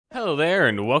Hello there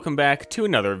and welcome back to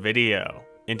another video.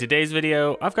 In today's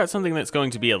video, I've got something that's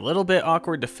going to be a little bit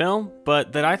awkward to film,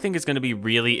 but that I think is going to be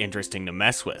really interesting to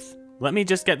mess with. Let me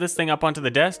just get this thing up onto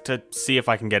the desk to see if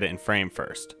I can get it in frame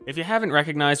first. If you haven't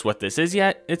recognized what this is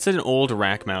yet, it's an old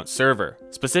rack mount server.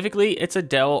 Specifically, it's a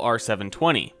Dell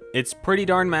R720. It's pretty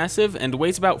darn massive and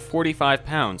weighs about 45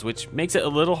 pounds, which makes it a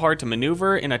little hard to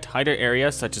maneuver in a tighter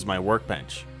area such as my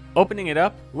workbench. Opening it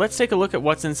up, let's take a look at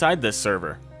what's inside this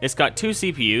server. It's got two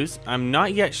CPUs. I'm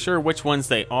not yet sure which ones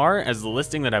they are, as the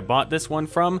listing that I bought this one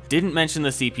from didn't mention the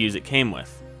CPUs it came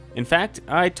with. In fact,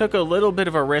 I took a little bit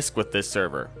of a risk with this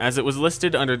server, as it was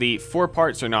listed under the 4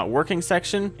 parts are not working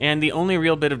section, and the only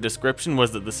real bit of description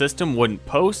was that the system wouldn't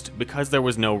post because there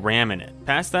was no RAM in it.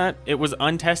 Past that, it was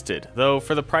untested, though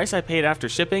for the price I paid after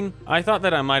shipping, I thought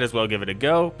that I might as well give it a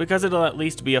go because it'll at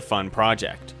least be a fun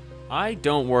project. I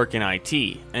don't work in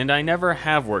IT, and I never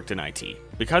have worked in IT.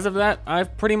 Because of that,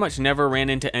 I've pretty much never ran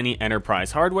into any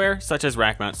enterprise hardware, such as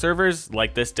rack mount servers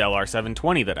like this Dell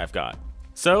R720 that I've got.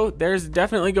 So there's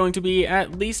definitely going to be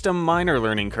at least a minor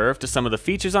learning curve to some of the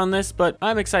features on this, but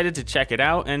I'm excited to check it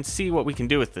out and see what we can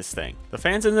do with this thing. The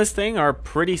fans in this thing are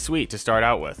pretty sweet to start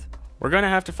out with. We're going to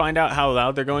have to find out how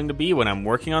loud they're going to be when I'm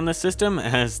working on this system,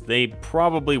 as they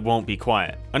probably won't be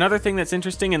quiet. Another thing that's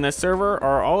interesting in this server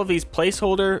are all of these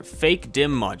placeholder fake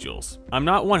DIMM modules. I'm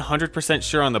not 100%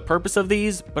 sure on the purpose of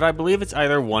these, but I believe it's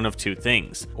either one of two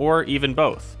things, or even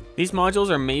both. These modules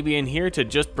are maybe in here to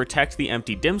just protect the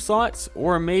empty DIMM slots,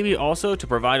 or maybe also to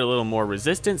provide a little more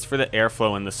resistance for the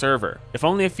airflow in the server. If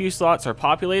only a few slots are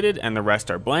populated and the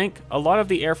rest are blank, a lot of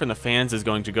the air from the fans is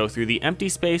going to go through the empty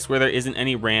space where there isn't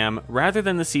any RAM rather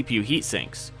than the CPU heat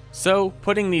sinks. So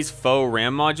putting these faux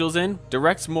RAM modules in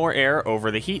directs more air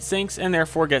over the heat sinks and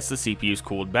therefore gets the CPUs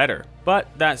cooled better. But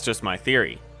that's just my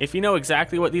theory. If you know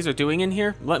exactly what these are doing in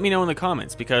here, let me know in the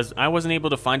comments because I wasn't able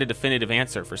to find a definitive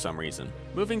answer for some reason.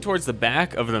 Moving towards the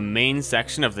back of the main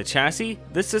section of the chassis,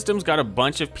 this system's got a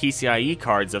bunch of PCIe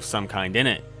cards of some kind in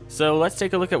it. So let's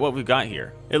take a look at what we've got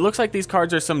here. It looks like these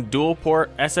cards are some dual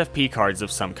port SFP cards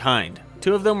of some kind.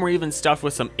 2 of them were even stuffed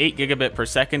with some 8 gigabit per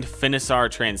second Finisar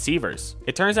transceivers.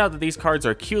 It turns out that these cards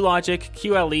are QLogic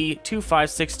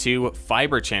QLE2562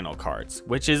 fiber channel cards,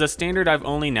 which is a standard I've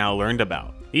only now learned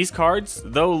about. These cards,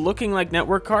 though looking like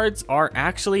network cards, are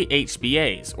actually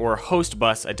HBAs, or host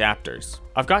bus adapters.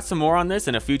 I've got some more on this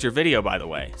in a future video, by the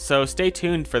way, so stay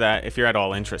tuned for that if you're at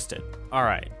all interested.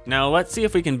 Alright, now let's see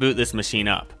if we can boot this machine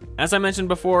up. As I mentioned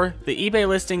before, the eBay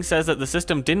listing says that the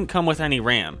system didn't come with any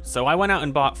RAM, so I went out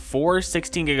and bought 4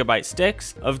 16GB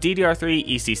sticks of DDR3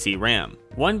 ECC RAM.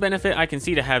 One benefit I can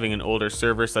see to having an older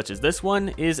server such as this one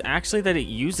is actually that it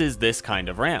uses this kind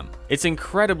of RAM. It's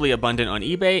incredibly abundant on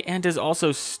eBay and is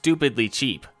also stupidly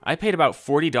cheap. I paid about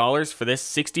 $40 for this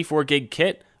 64 gig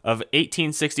kit of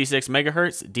 1866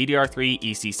 MHz DDR3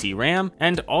 ECC RAM,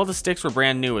 and all the sticks were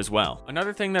brand new as well.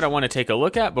 Another thing that I want to take a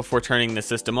look at before turning the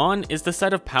system on is the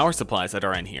set of power supplies that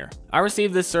are in here. I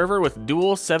received this server with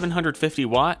dual 750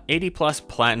 watt 80 plus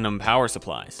platinum power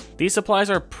supplies. These supplies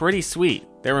are pretty sweet.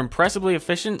 They're impressively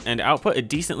efficient and output a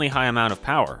decently high amount of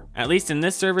power. At least in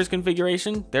this server's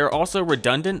configuration, they're also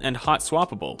redundant and hot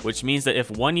swappable, which means that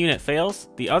if one unit fails,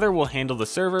 the other will handle the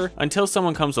server until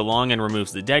someone comes along and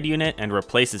removes the dead unit and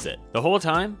replaces it. The whole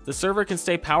time, the server can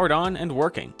stay powered on and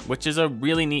working, which is a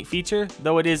really neat feature,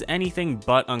 though it is anything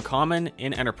but uncommon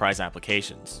in enterprise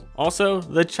applications. Also,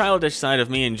 the childish side of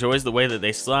me enjoys the way that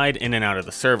they slide in and out of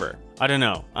the server. I don't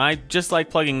know, I just like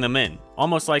plugging them in,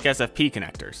 almost like SFP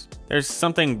connectors. There's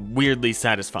something weirdly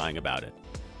satisfying about it.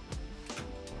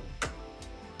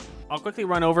 I'll quickly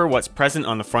run over what's present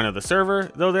on the front of the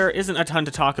server, though there isn't a ton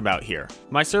to talk about here.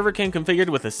 My server came configured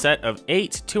with a set of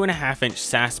 8 2.5-inch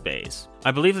SAS bays.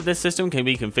 I believe that this system can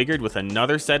be configured with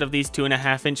another set of these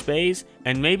 2.5-inch bays,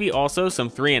 and maybe also some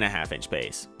 3.5-inch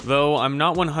bays. Though I'm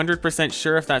not 100%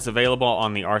 sure if that's available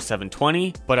on the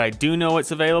R720, but I do know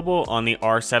it's available on the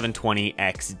R720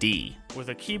 XD. With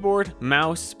a keyboard,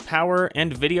 mouse, power,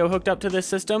 and video hooked up to this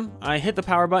system, I hit the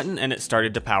power button and it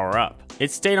started to power up.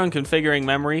 It stayed on configuring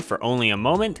memory for only a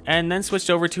moment, and then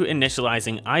switched over to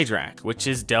initializing iDRAC, which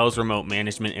is Dell's remote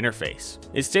management interface.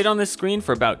 It stayed on this screen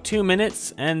for about 2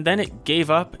 minutes, and then it gave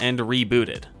up and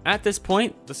rebooted. At this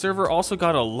point, the server also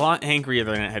got a lot angrier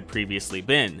than it had previously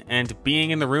been, and being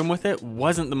in the room with it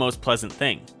wasn't the most pleasant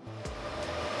thing.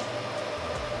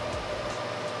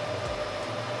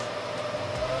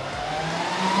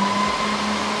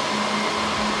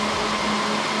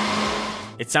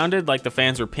 It sounded like the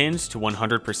fans were pinned to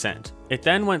 100%. It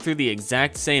then went through the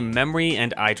exact same memory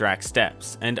and iDRAC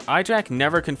steps, and iDRAC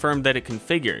never confirmed that it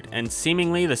configured, and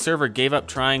seemingly the server gave up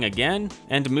trying again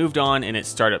and moved on in its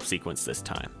startup sequence this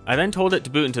time. I then told it to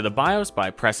boot into the BIOS by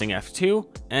pressing F2,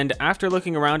 and after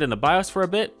looking around in the BIOS for a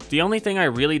bit, the only thing I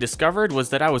really discovered was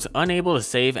that I was unable to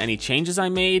save any changes I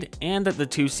made, and that the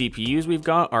two CPUs we've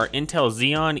got are Intel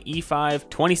Xeon E5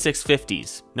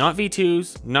 2650s. Not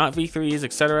V2s, not V3s,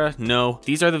 etc. No,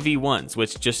 these are the V1s,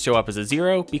 which just show up as a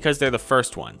 0 because they're the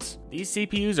first ones. These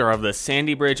CPUs are of the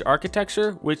Sandy Bridge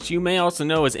architecture, which you may also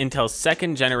know as Intel's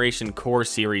second generation Core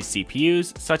series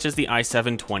CPUs, such as the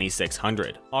i7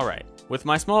 2600. Alright, with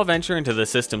my small venture into the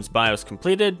system's BIOS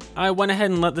completed, I went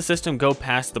ahead and let the system go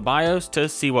past the BIOS to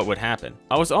see what would happen.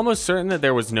 I was almost certain that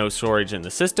there was no storage in the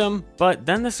system, but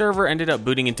then the server ended up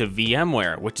booting into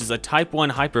VMware, which is a Type 1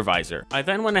 hypervisor. I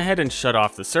then went ahead and shut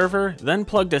off the server, then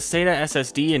plugged a SATA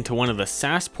SSD into one of the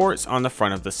SAS ports on the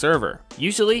front of the server.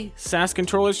 Usually, SAS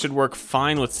controllers should work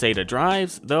fine with SATA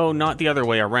drives, though not the other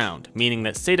way around, meaning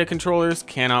that SATA controllers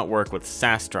cannot work with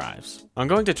SAS drives. I'm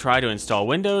going to try to install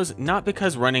Windows, not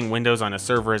because running Windows on a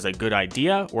server is a good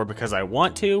idea or because I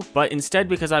want to, but instead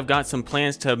because I've got some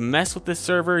plans to mess with this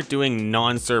server doing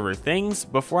non-server things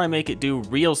before I make it do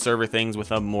real server things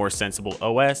with a more sensible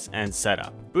OS and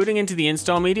setup. Booting into the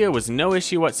install media was no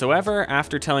issue whatsoever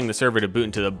after telling the server to boot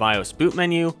into the BIOS boot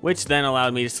menu, which then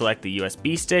allowed me to select the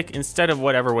USB stick instead of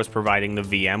whatever was providing the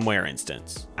VMware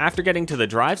instance. After getting to the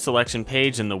drive selection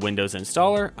page in the Windows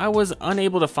installer, I was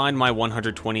unable to find my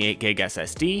 128GB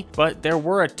SSD, but there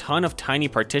were a ton of tiny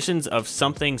partitions of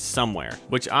something somewhere,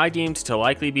 which I deemed to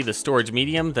likely be the storage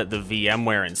medium that the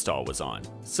VMware install was on.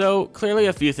 So clearly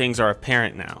a few things are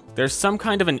apparent now. There's some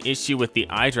kind of an issue with the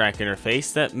iDRAC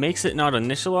interface that makes it not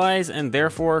initialize and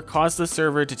therefore cause the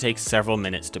server to take several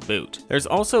minutes to boot. There's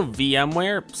also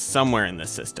VMware somewhere in the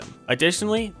system.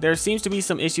 Additionally, there seems to be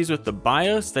some issues with the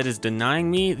BIOS that is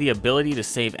denying me the ability to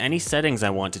save any settings I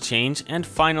want to change, and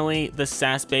finally, the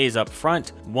SAS bays up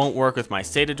front won't work with my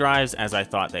SATA drives as I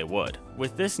thought they would.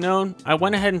 With this known, I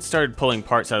went ahead and started pulling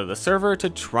parts out of the server to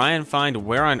try and find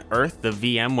where on earth the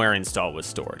VMware install was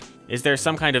stored. Is there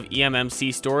some kind of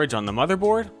eMMC storage on the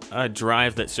motherboard? A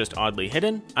drive that's just oddly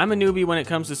hidden? I'm a newbie when it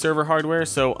comes to server hardware,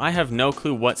 so I have no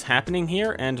clue what's happening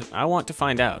here, and I want to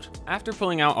find out. After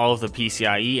pulling out all of the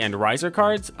PCIe and riser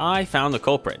cards, I found the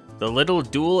culprit. The little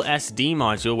dual SD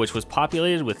module, which was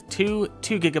populated with two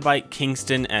 2GB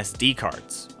Kingston SD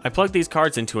cards. I plugged these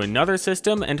cards into another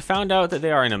system and found out that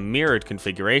they are in a mirrored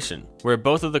configuration, where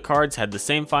both of the cards had the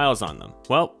same files on them.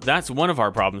 Well, that's one of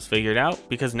our problems figured out,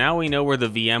 because now we know where the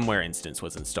VMware instance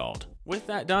was installed. With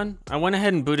that done, I went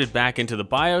ahead and booted back into the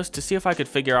BIOS to see if I could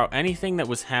figure out anything that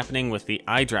was happening with the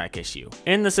iDRAC issue.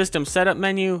 In the system setup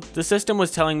menu, the system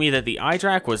was telling me that the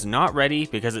iDRAC was not ready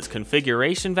because its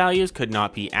configuration values could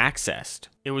not be accessed.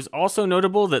 It was also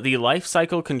notable that the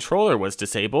lifecycle controller was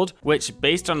disabled, which,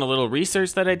 based on a little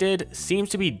research that I did, seems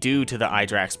to be due to the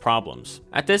iDRAC's problems.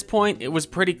 At this point, it was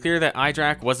pretty clear that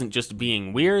iDRAC wasn't just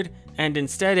being weird, and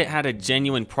instead it had a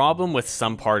genuine problem with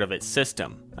some part of its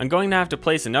system. I'm going to have to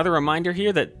place another reminder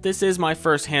here that this is my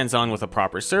first hands-on with a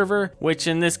proper server, which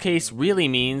in this case really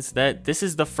means that this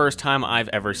is the first time I've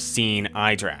ever seen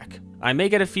iDRAC. I may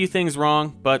get a few things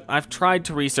wrong, but I've tried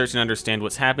to research and understand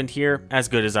what's happened here as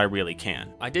good as I really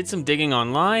can. I did some digging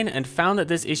online and found that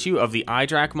this issue of the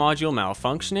iDRAC module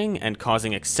malfunctioning and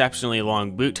causing exceptionally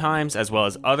long boot times as well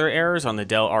as other errors on the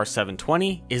Dell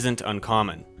R720 isn't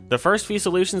uncommon. The first few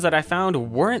solutions that I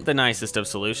found weren't the nicest of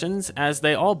solutions, as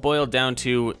they all boiled down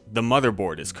to the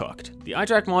motherboard is cooked. The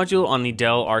iDRAC module on the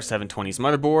Dell R720's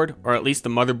motherboard, or at least the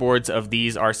motherboards of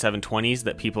these R720s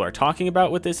that people are talking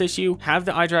about with this issue, have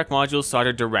the iDRAC module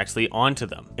soldered directly onto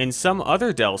them. In some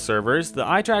other Dell servers, the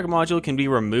iDRAC module can be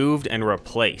removed and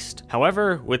replaced.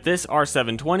 However, with this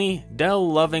R720, Dell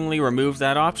lovingly removed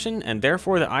that option, and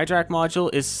therefore the iDRAC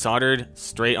module is soldered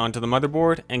straight onto the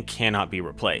motherboard and cannot be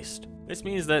replaced. This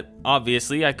means that,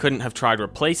 obviously, I couldn't have tried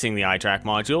replacing the iDRAC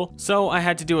module, so I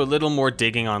had to do a little more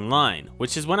digging online,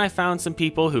 which is when I found some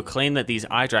people who claim that these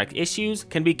iDRAC issues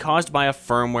can be caused by a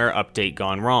firmware update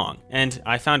gone wrong, and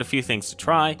I found a few things to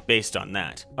try based on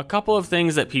that. A couple of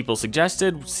things that people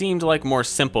suggested seemed like more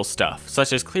simple stuff,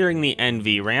 such as clearing the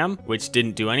NVRAM, which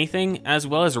didn't do anything, as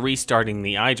well as restarting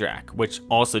the iDRAC, which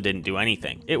also didn't do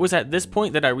anything. It was at this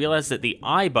point that I realized that the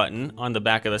I button on the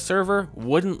back of the server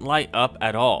wouldn't light up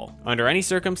at all. Under any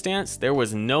circumstance, there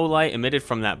was no light emitted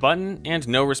from that button and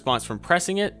no response from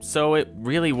pressing it, so it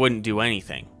really wouldn't do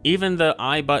anything. Even the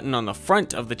I button on the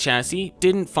front of the chassis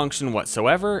didn't function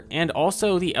whatsoever, and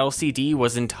also the LCD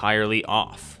was entirely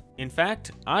off. In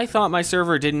fact, I thought my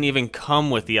server didn't even come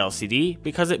with the LCD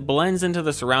because it blends into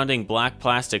the surrounding black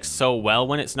plastic so well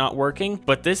when it's not working,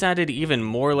 but this added even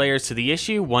more layers to the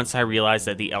issue once I realized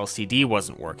that the LCD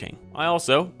wasn't working. I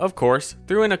also, of course,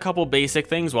 threw in a couple basic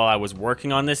things while I was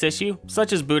working on this issue,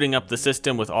 such as booting up the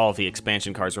system with all of the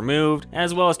expansion cards removed,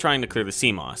 as well as trying to clear the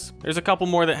CMOS. There's a couple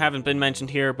more that haven't been mentioned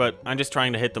here, but I'm just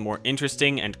trying to hit the more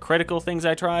interesting and critical things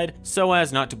I tried, so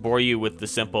as not to bore you with the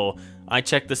simple, I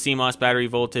checked the CMOS battery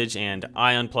voltage and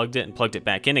I unplugged it and plugged it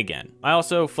back in again. I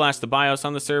also flashed the BIOS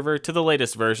on the server to the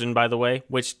latest version, by the way,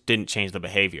 which didn't change the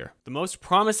behavior. The most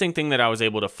promising thing that I was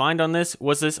able to find on this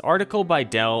was this article by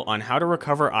Dell on how to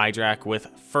recover iDRAC with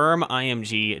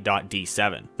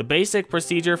firmimg.d7. The basic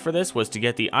procedure for this was to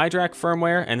get the iDRAC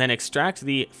firmware and then extract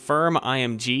the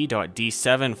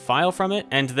firmimg.d7 file from it,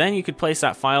 and then you could place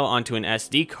that file onto an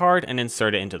SD card and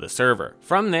insert it into the server.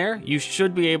 From there, you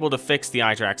should be able to fix the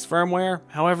iDRAC's firmware.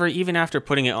 However, even after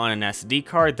putting it on an SD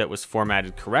card that was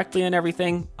formatted correctly and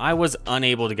everything, I was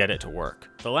unable to get it to work.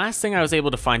 The last thing I was able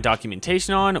to find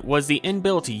documentation on was the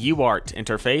inbuilt UART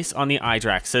interface on the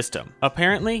iDRAC system.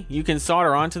 Apparently, you can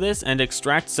solder onto this and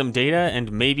extract some data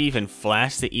and maybe even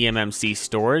flash the eMMC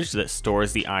storage that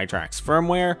stores the iDRAC's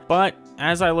firmware, but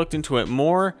as I looked into it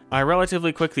more, I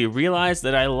relatively quickly realized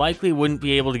that I likely wouldn't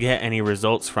be able to get any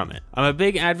results from it. I'm a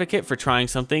big advocate for trying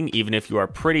something even if you are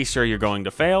pretty sure you're going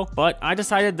to fail, but I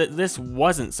decided that this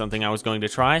wasn't something I was going to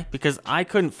try because I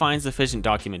couldn't find sufficient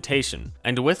documentation.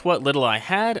 And with what little I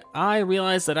had, I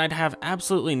realized that I'd have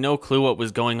absolutely no clue what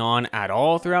was going on at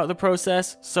all throughout the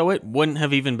process, so it wouldn't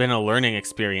have even been a learning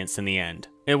experience in the end.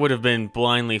 It would have been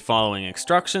blindly following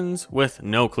instructions with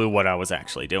no clue what I was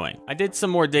actually doing. I did some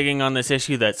more digging on this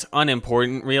issue that's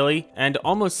unimportant really, and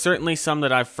almost certainly some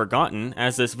that I've forgotten,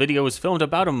 as this video was filmed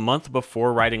about a month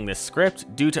before writing this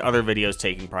script due to other videos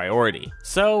taking priority.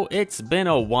 So it's been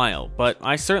a while, but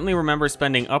I certainly remember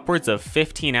spending upwards of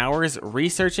 15 hours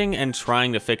researching and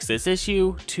trying to fix this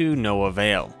issue to no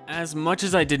avail. As much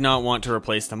as I did not want to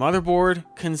replace the motherboard,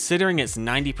 considering it's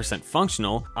 90%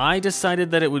 functional, I decided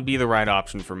that it would be the right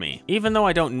option for me. Even though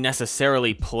I don't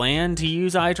necessarily plan to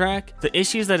use iDRAC, the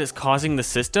issues that is causing the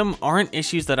system aren't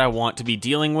issues that I want to be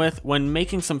dealing with when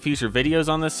making some future videos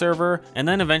on this server and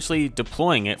then eventually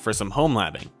deploying it for some home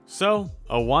labbing. So,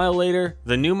 a while later,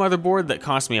 the new motherboard that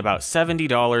cost me about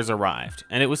 $70 arrived,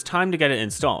 and it was time to get it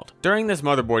installed. During this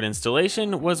motherboard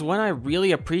installation was when I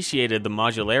really appreciated the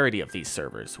modularity of these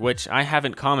servers, which I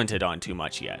haven't commented on too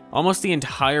much yet. Almost the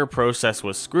entire process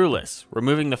was screwless.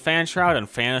 Removing the fan shroud and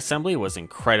fan assembly was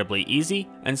incredibly easy,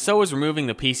 and so was removing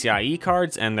the PCIe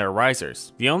cards and their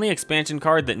risers. The only expansion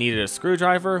card that needed a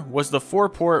screwdriver was the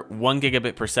 4-port 1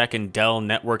 GB/s Dell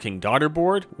networking daughter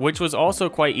board, which was also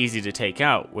quite easy to take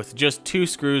out, with just 2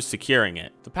 screws securing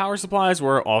it. The power supplies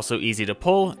were also easy to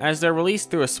pull, as they're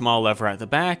released through a small lever at the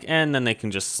back and then they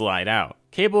can just slide out.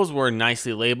 Cables were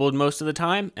nicely labeled most of the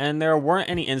time, and there weren't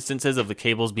any instances of the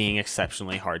cables being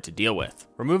exceptionally hard to deal with.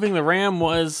 Removing the RAM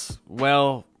was,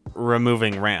 well,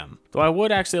 removing RAM. Though I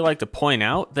would actually like to point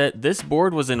out that this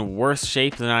board was in worse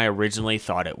shape than I originally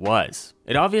thought it was.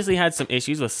 It obviously had some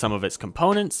issues with some of its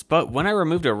components, but when I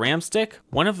removed a RAM stick,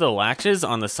 one of the latches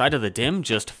on the side of the DIMM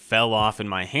just fell off in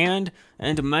my hand,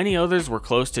 and many others were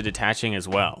close to detaching as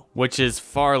well, which is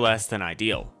far less than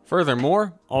ideal.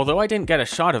 Furthermore, although I didn't get a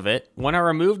shot of it, when I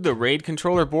removed the RAID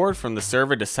controller board from the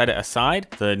server to set it aside,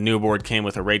 the new board came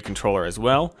with a RAID controller as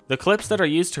well, the clips that are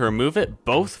used to remove it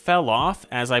both fell off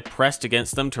as I pressed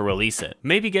against them to release it.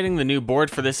 Maybe getting the new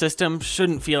board for the system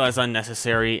shouldn't feel as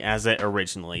unnecessary as it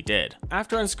originally did.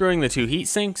 After unscrewing the 2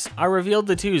 heatsinks, I revealed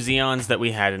the 2 Xeons that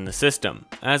we had in the system,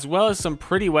 as well as some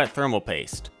pretty wet thermal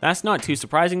paste. That's not too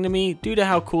surprising to me due to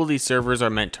how cool these servers are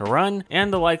meant to run,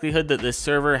 and the likelihood that this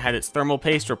server had its thermal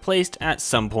paste replaced at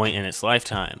some point in its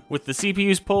lifetime. With the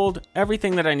CPUs pulled,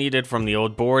 everything that I needed from the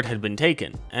old board had been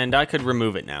taken, and I could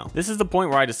remove it now. This is the point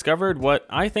where I discovered what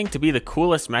I think to be the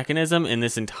coolest mechanism in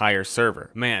this entire server.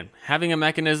 Man, having a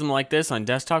mechanism like this on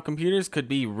desktop computers could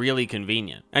be really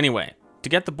convenient. Anyway, to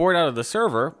get the board out of the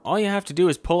server, all you have to do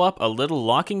is pull up a little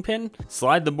locking pin,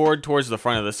 slide the board towards the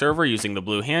front of the server using the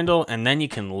blue handle, and then you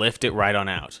can lift it right on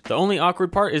out. The only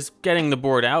awkward part is getting the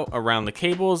board out around the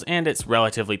cables and its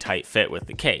relatively tight fit with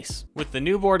the case. With the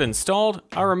new board installed,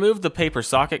 I removed the paper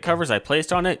socket covers I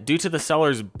placed on it due to the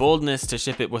seller's boldness to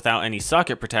ship it without any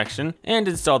socket protection, and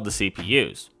installed the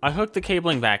CPUs. I hooked the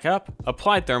cabling back up,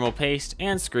 applied thermal paste,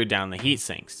 and screwed down the heat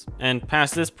sinks. And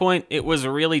past this point, it was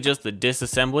really just the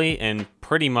disassembly in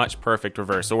pretty much perfect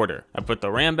reverse order. I put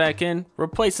the RAM back in,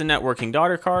 replaced the networking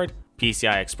daughter card,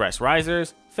 PCI Express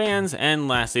risers, fans, and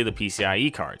lastly the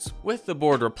PCIe cards. With the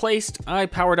board replaced, I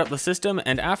powered up the system,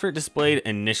 and after it displayed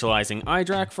initializing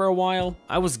iDRAC for a while,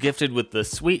 I was gifted with the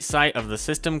sweet sight of the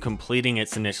system completing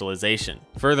its initialization.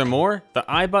 Furthermore, the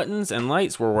I buttons and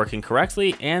lights were working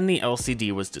correctly and the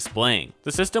LCD was displaying.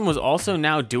 The system was also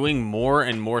now doing more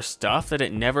and more stuff that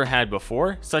it never had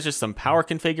before, such as some power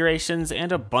configurations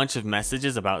and a bunch of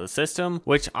messages about the system,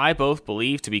 which I both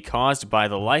believe to be caused by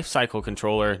the lifecycle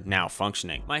controller now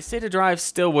functioning. My SATA drive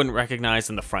still wouldn't recognize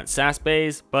in the front SAS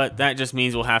bays, but that just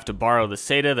means we'll have to borrow the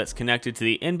SATA that's connected to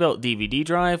the inbuilt DVD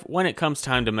drive when it comes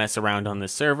time to mess around on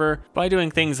this server by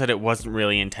doing things that it wasn't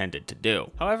really intended to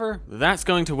do. However, that's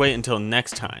going to wait until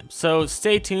next time, so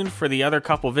stay tuned for the other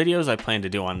couple videos I plan to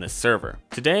do on this server.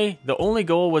 Today, the only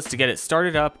goal was to get it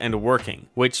started up and working,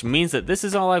 which means that this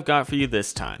is all I've got for you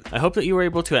this time. I hope that you were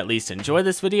able to at least enjoy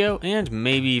this video and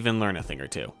maybe even learn a thing or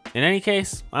two. In any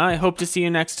case, I hope to see you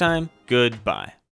next time. Goodbye.